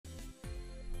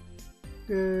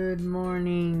Good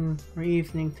morning, or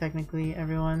evening technically,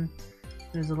 everyone.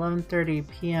 It is 11:30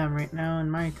 p.m. right now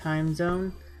in my time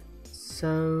zone.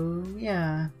 So,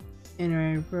 yeah.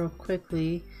 Anyway, real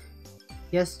quickly,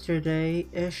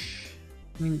 yesterday-ish,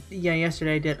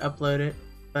 yesterday I did upload it,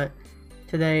 but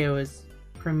today it was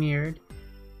premiered.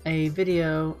 A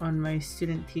video on my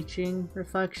student teaching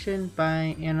reflection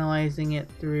by analyzing it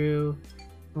through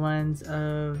the lens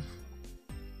of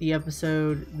the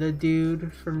episode The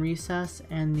Dude from Recess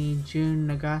and the June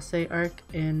Nagase arc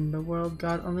in The World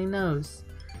God Only Knows.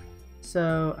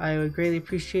 So I would greatly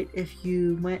appreciate if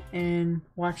you went and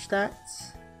watched that,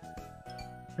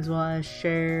 as well as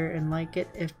share and like it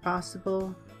if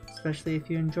possible, especially if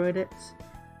you enjoyed it.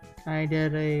 I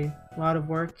did a lot of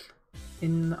work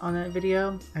on that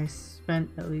video. I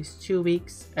spent at least 2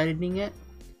 weeks editing it,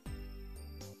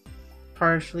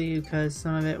 partially because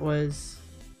some of it was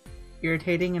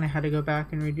irritating and I had to go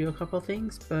back and redo a couple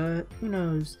things, but who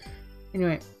knows.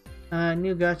 Anyway,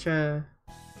 new gacha.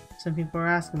 Some people are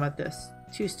asking about this.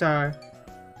 2-star,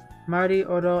 Mari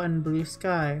Oro and Blue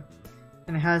Sky,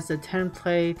 and it has the 10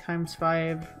 play times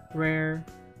 5 rare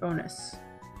bonus,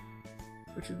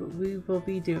 which is what we will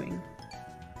be doing.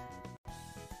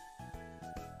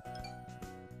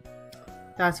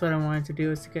 That's what I wanted to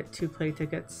do, is to get 2 play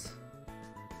tickets.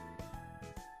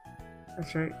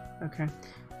 That's right, okay.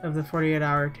 Of the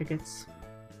 48-hour tickets.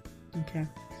 Okay.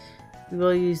 We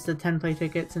will use the 10 play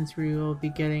ticket since we will be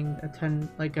getting a 10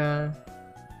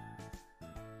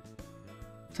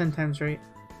 times rate.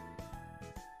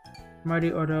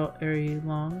 Marty Oro Eri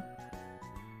Long.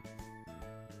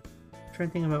 I'm trying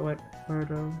to think about what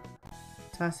Oro.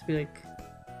 It has to be like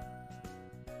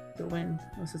the wind.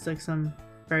 Unless it's like some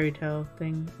fairy tale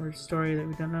thing or story that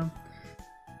we don't know.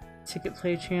 Ticket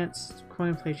play chance,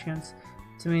 coin play chance.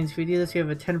 So it means if we do this, we have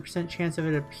a 10% chance of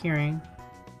it appearing.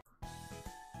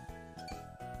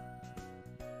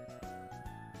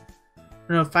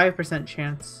 No, 5%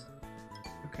 chance.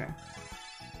 Okay.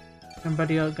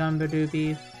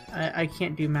 Gambadubi. I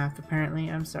can't do math apparently.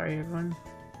 I'm sorry, everyone.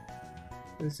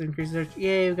 This increases our...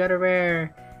 Yay, we got a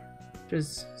rare!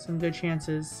 Just some good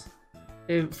chances.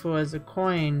 If it was a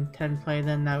coin 10 play,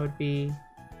 then that would be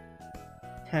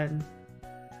 10.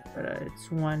 But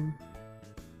it's 1.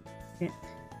 Okay.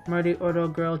 Marty Oro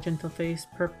Girl Gentle Face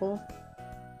Purple.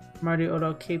 Marty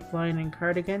Oro Cape Line and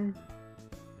Cardigan.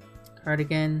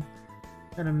 Cardigan.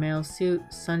 Got a male suit.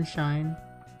 Sunshine.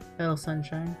 Pale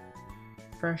Sunshine.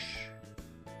 Fresh.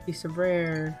 Piece of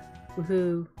rare.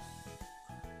 Woohoo.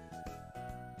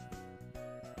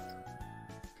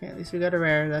 Okay, at least we got a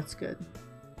rare. That's good.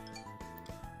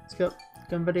 Let's go.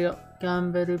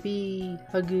 Gambarubi.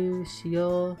 Hagu.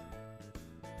 Shio.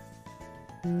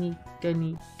 Gani.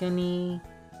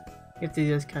 You have to do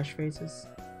those catchphrases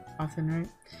often, right?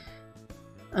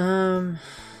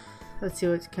 Let's see,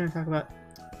 what can I talk about?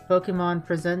 Pokemon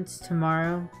Presents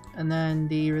tomorrow, and then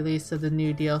the release of the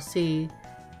new DLC.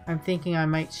 I'm thinking I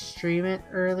might stream it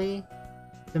early,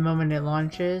 the moment it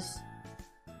launches.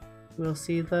 We'll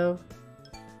see though,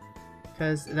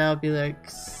 because that'll be like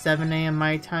 7 AM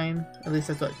my time. At least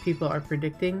that's what people are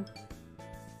predicting.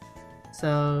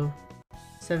 So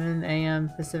 7 AM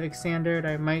Pacific Standard,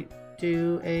 I might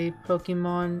do a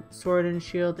Pokemon Sword and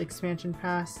Shield Expansion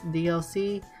Pass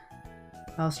DLC.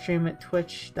 I'll stream at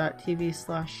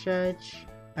twitch.tv/Shedge.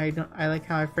 I like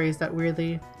how I phrased that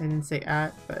weirdly. I didn't say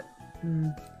at, but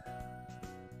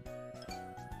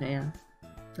yeah.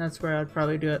 That's where I'd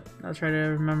probably do it. I'll try to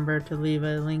remember to leave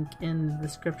a link in the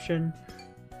description.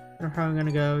 I'm probably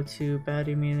gonna go to bed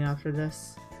immediately after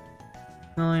this.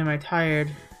 Not only am I tired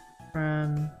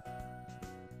from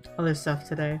other stuff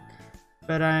today,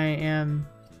 but I am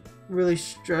really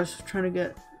stressed trying to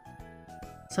get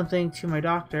something to my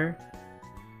doctor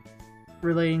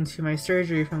relating to my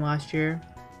surgery from last year,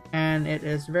 and it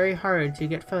is very hard to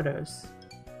get photos.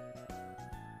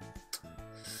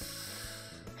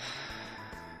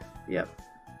 Yep.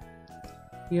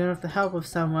 Even with the help of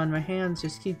someone, my hands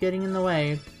just keep getting in the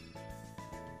way.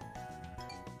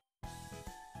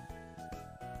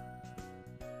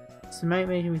 So it might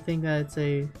make me think that it's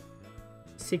a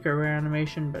secret rare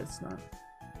animation, but it's not.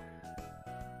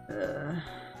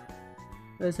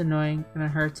 It's annoying and it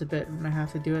hurts a bit when I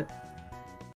have to do it.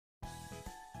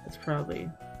 It's probably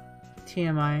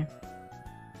TMI.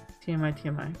 TMI.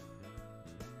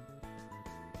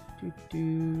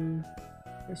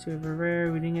 Guess we have a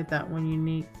rare. We didn't get that one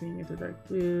unique. We didn't get the dark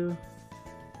blue.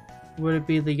 Would it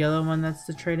be the yellow one that's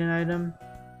the trade-in item?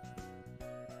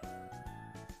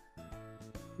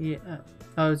 Yeah.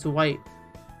 Oh, it's white.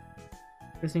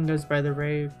 This thing goes by the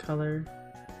ray color.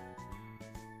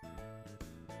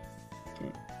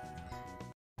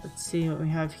 Let's see what we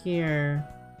have here.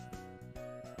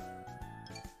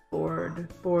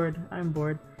 Bored. I'm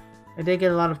bored. I did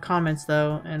get a lot of comments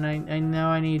though, and I know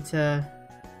I need to...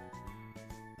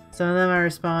 Some of them I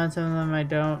respond, some of them I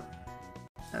don't.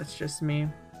 That's just me.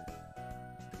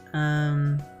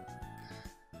 I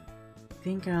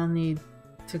think I'll need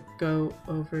to go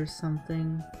over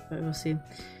something, but we'll see.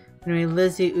 Anyway,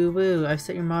 Lizzie Uwu, I've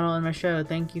set your model in my show.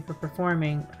 Thank you for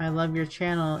performing. I love your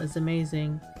channel. It's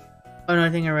amazing. Oh no, I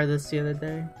think I read this the other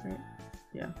day, right?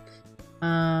 Yeah.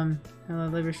 I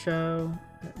love your show.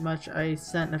 Much I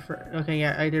sent okay,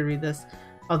 yeah, I did read this.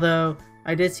 Although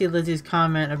I did see Lizzie's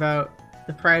comment about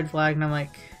the pride flag, and I'm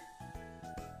like,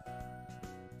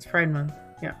 it's Pride Month.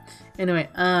 Yeah. Anyway,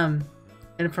 and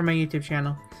for my YouTube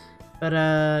channel. But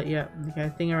yeah, okay, I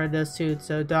think I read those too.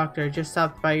 So, Doctor, just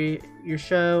stopped by your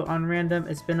show on random.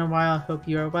 It's been a while. Hope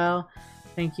you are well.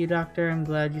 Thank you, Doctor. I'm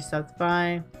glad you stopped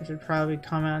by. I should probably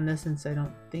comment on this since I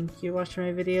don't think you watch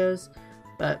my videos,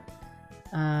 but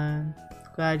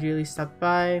glad you at least stopped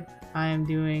by. I am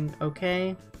doing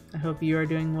okay. I hope you are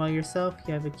doing well yourself.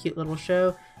 You have a cute little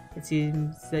show. It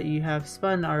seems that you have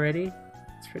spun already.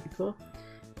 It's pretty cool.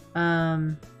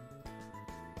 And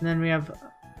then we have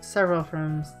several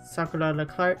from Sakura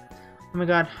Clark. Oh my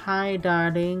god, hi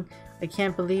darling. I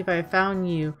can't believe I found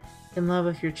you. In love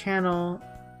with your channel.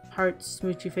 Hearts,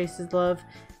 smoochy faces, love.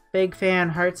 Big fan,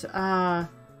 hearts,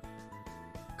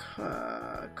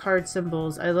 card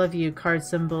symbols. I love you, card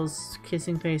symbols,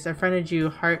 kissing face. I friended you,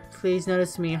 heart. Please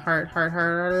notice me, heart, heart,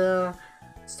 heart.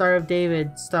 Star of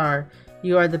David, star.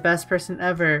 You are the best person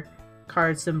ever.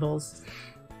 Card symbols.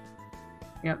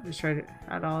 Yep, just try to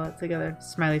add all that together.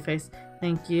 Smiley face.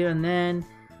 Thank you. And then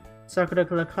Sakura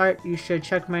Clark, you should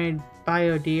check my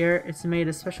bio, dear. It's made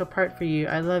a special part for you.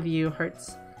 I love you,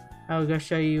 hearts. I'll go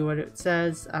show you what it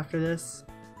says after this.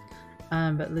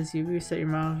 But Lizzie, reset your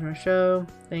model from our show.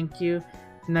 Thank you.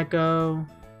 Neko,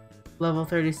 level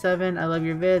 37. I love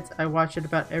your vids. I watch it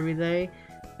about every day.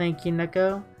 Thank you,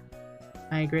 Neko.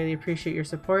 I greatly appreciate your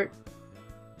support.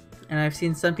 And I've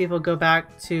seen some people go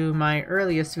back to my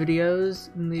earliest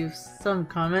videos and leave some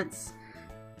comments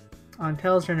on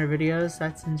Tails Runner videos.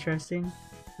 That's interesting.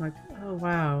 I'm like, oh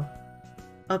wow.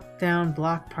 Up, down,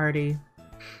 block party.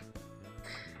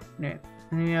 Anyway,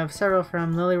 and then we have several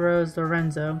from Lily Rose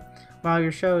Lorenzo. Wow,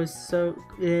 your show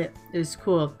is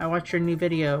cool. I watched your new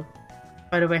video.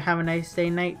 By the way, have a nice day,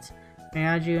 night. May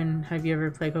I add you, and have you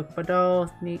ever played Cocoppa Doll?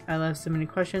 Neat. I love so many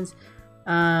questions.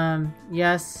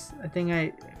 Yes, I think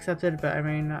I accepted, but I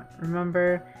may not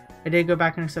remember. I did go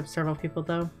back and accept several people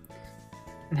though.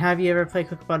 And have you ever played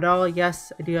Cocoppa Doll?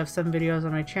 Yes, I do have some videos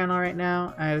on my channel right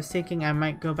now. I was thinking I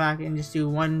might go back and just do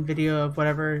one video of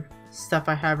whatever stuff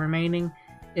I have remaining.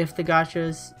 If the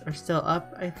gachas are still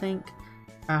up, I think.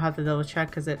 I'll have to double check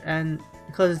because it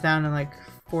closes down in like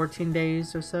 14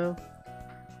 days or so.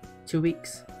 2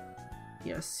 weeks.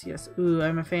 Yes, yes. Ooh,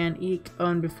 I'm a fan. Eek. Oh,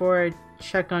 and before I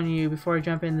check on you, before I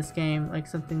jump in this game, like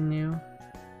something new.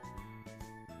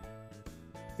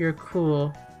 You're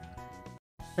cool.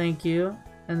 Thank you.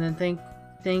 And then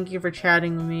thank you for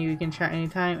chatting with me. We can chat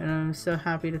anytime, and I'm so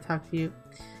happy to talk to you.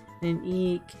 And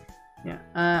Eek. Yeah,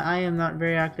 I am not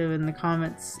very active in the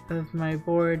comments of my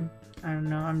board. I don't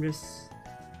know, I'll just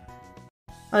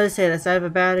say this. I have a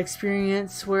bad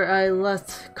experience where I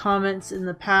left comments in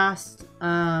the past,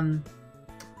 and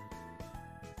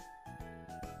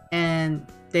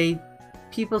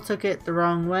people took it the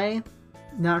wrong way,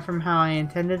 not from how I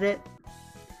intended it.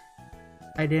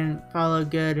 I didn't follow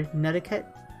good netiquette,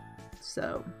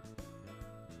 so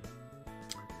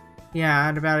yeah, I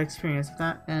had a bad experience with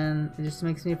that, and it just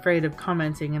makes me afraid of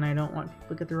commenting, and I don't want people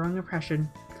to get the wrong impression.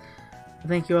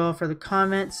 Thank you all for the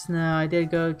comments. Now, I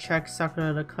did go check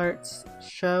Sakura Clark's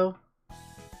show.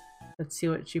 Let's see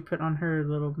what she put on her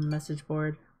little message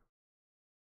board.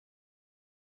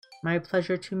 My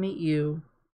pleasure to meet you.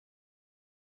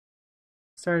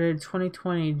 Started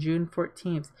 2020, June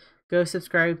 14th. Go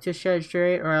subscribe to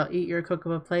Shedstray or I'll eat your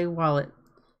Cocoppa Play wallet.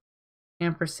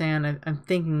 Ampersand, I'm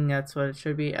thinking that's what it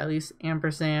should be. At least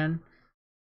ampersand.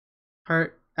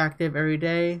 Heart active every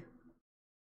day.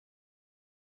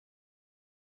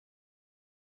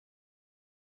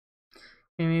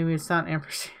 Okay, maybe it's not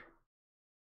ampersand.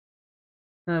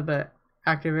 No, but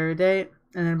active every day.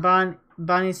 And then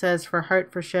Bonnie says, for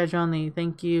heart for Shedge only.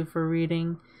 Thank you for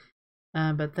reading.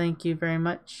 But thank you very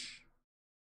much.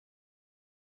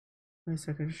 Wait a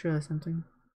second, I just realized something.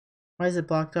 Why is it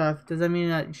blocked off? Does that mean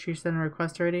that she sent a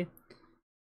request already?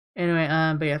 Anyway,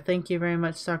 but yeah, thank you very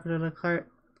much, Sakura Clark.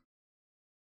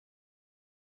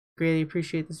 Greatly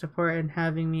appreciate the support and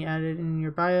having me added in your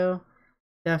bio.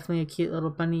 Definitely a cute little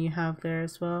bunny you have there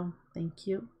as well. Thank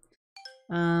you.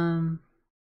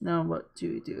 Now what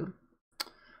do we do?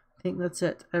 I think that's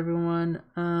it, everyone.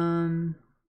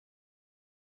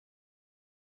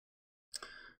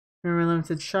 Remember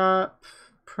limited shop,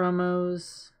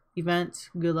 promos, event.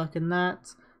 Good luck in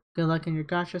that. Good luck in your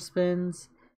gacha spins.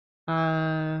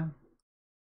 I'll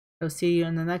see you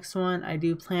in the next one. I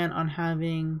do plan on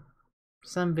having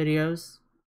some videos,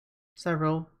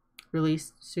 several,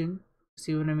 released soon.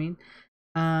 See what I mean?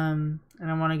 And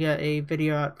I want to get a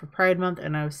video out for Pride Month,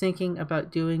 and I was thinking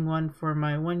about doing one for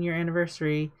my 1-year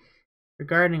anniversary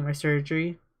regarding my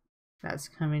surgery. That's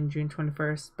coming June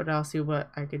 21st, but I'll see what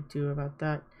I could do about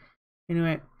that.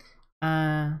 Anyway,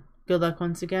 good luck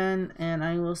once again, and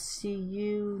I will see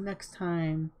you next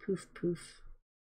time. Poof poof.